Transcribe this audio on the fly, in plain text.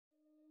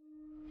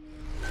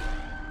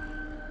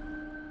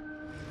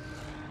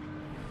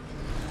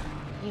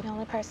You're the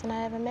only person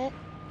I ever met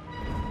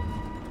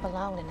who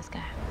belonged in the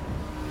sky.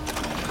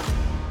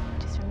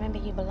 Just remember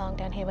you belong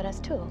down here with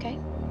us too, okay?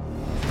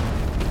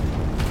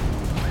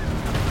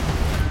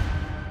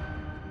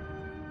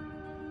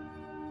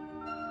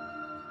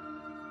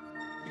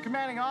 Your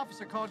commanding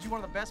officer called you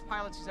one of the best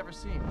pilots he's ever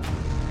seen.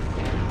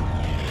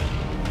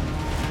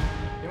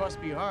 It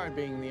must be hard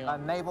being the... A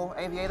naval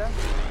aviator?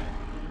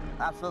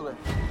 Absolutely.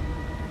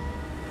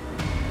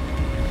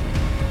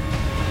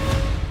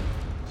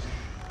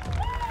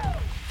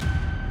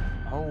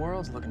 The whole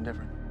world's looking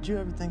different. Did you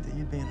ever think that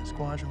you'd be in a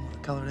squadron with a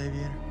colored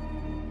aviator?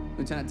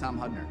 Lieutenant Tom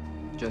Hudner.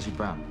 Jesse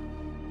Brown.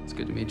 It's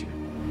good to meet you.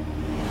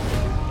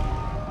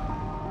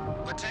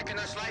 We're taking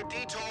a slight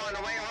detour on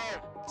the way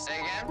home. Say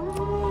again?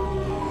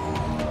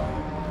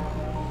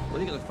 What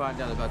are you gonna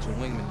find out about your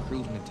wingman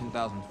cruising at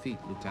 10,000 feet,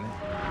 Lieutenant?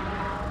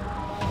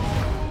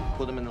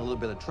 Put him in a little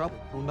bit of trouble.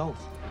 Who knows?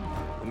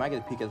 We might get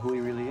a peek at who he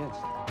really is.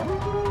 The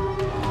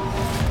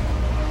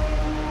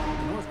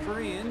North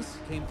Koreans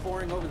came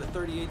pouring over the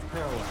 38th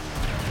parallel.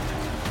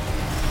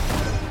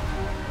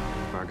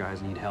 Our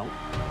guys need help,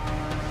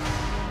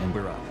 and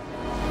we're up.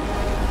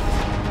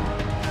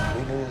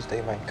 We knew this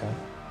day might come.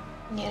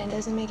 Yeah, it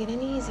doesn't make it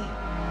any easier.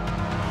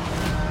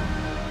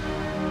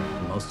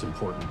 The most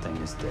important thing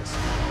is this.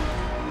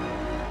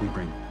 We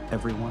bring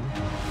everyone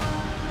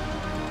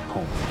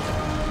home.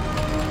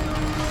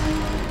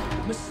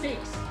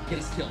 Mistakes get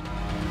us killed.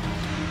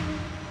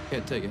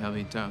 Can't tell you how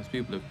many times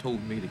people have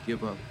told me to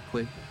give up,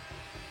 quit,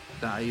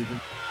 die even.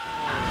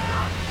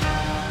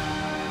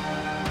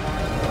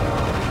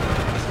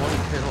 Well, you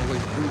can't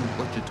always do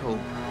what you're told.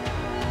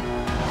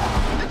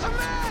 It's a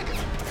mag!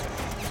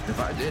 If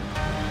I did,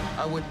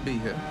 I wouldn't be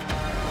here.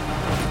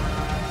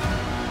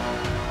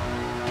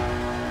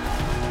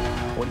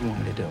 What do you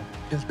want me to do?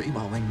 Just be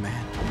my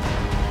wingman.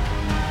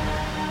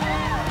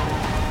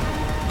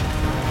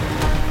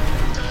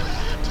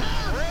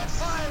 Red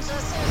flags are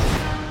set!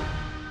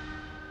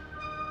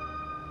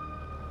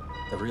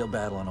 The real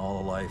battle in all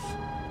of life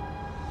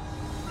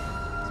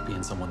is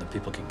being someone that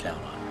people can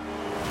count on.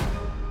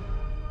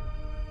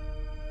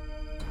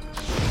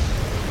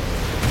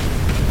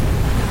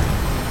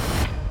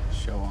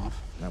 Show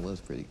off. That was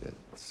pretty good.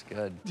 It's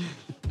good.